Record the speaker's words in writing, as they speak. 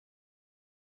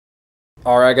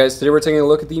Alright guys, today we're taking a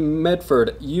look at the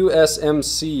Medford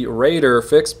USMC Raider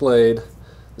fixed blade.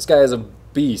 This guy is a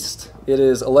beast. It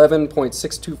is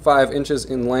 11.625 inches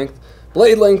in length,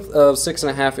 blade length of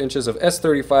 6.5 inches of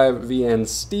S35 VN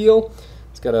steel.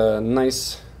 It's got a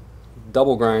nice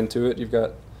double grind to it. You've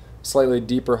got slightly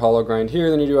deeper hollow grind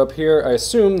here than you do up here. I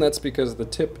assume that's because the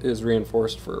tip is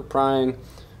reinforced for prying,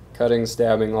 cutting,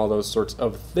 stabbing, all those sorts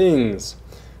of things.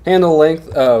 Handle length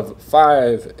of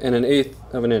 5 1/8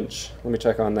 of an inch. Let me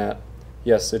check on that.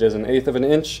 Yes, it is 1/8 of an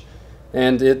inch,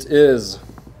 and it is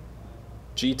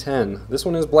G10. This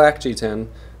one is black G10.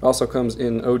 It also comes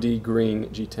in OD green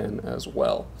G10 as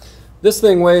well. This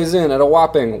thing weighs in at a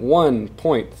whopping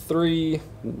 1.3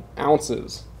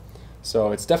 ounces.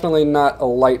 So it's definitely not a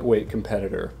lightweight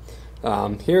competitor.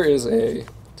 Here is a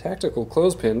tactical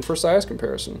clothespin for size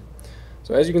comparison.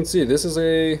 So as you can see, this is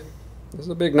a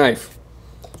big knife.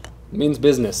 It means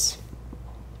business.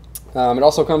 It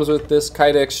also comes with this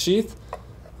Kydex sheath.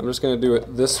 I'm just going to do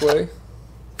it this way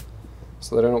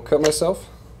so that I don't cut myself.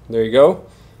 There you go.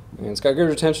 And it's got good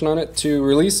retention on it. To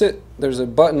release it, there's a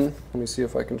button. Let me see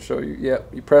if I can show you.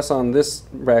 Yep, you press on this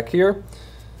rack here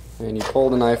and you pull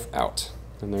the knife out.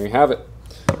 And there you have it.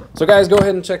 So guys, go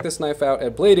ahead and check this knife out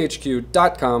at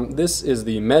bladehq.com. This is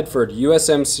the Medford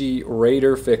USMC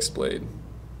Raider fixed blade.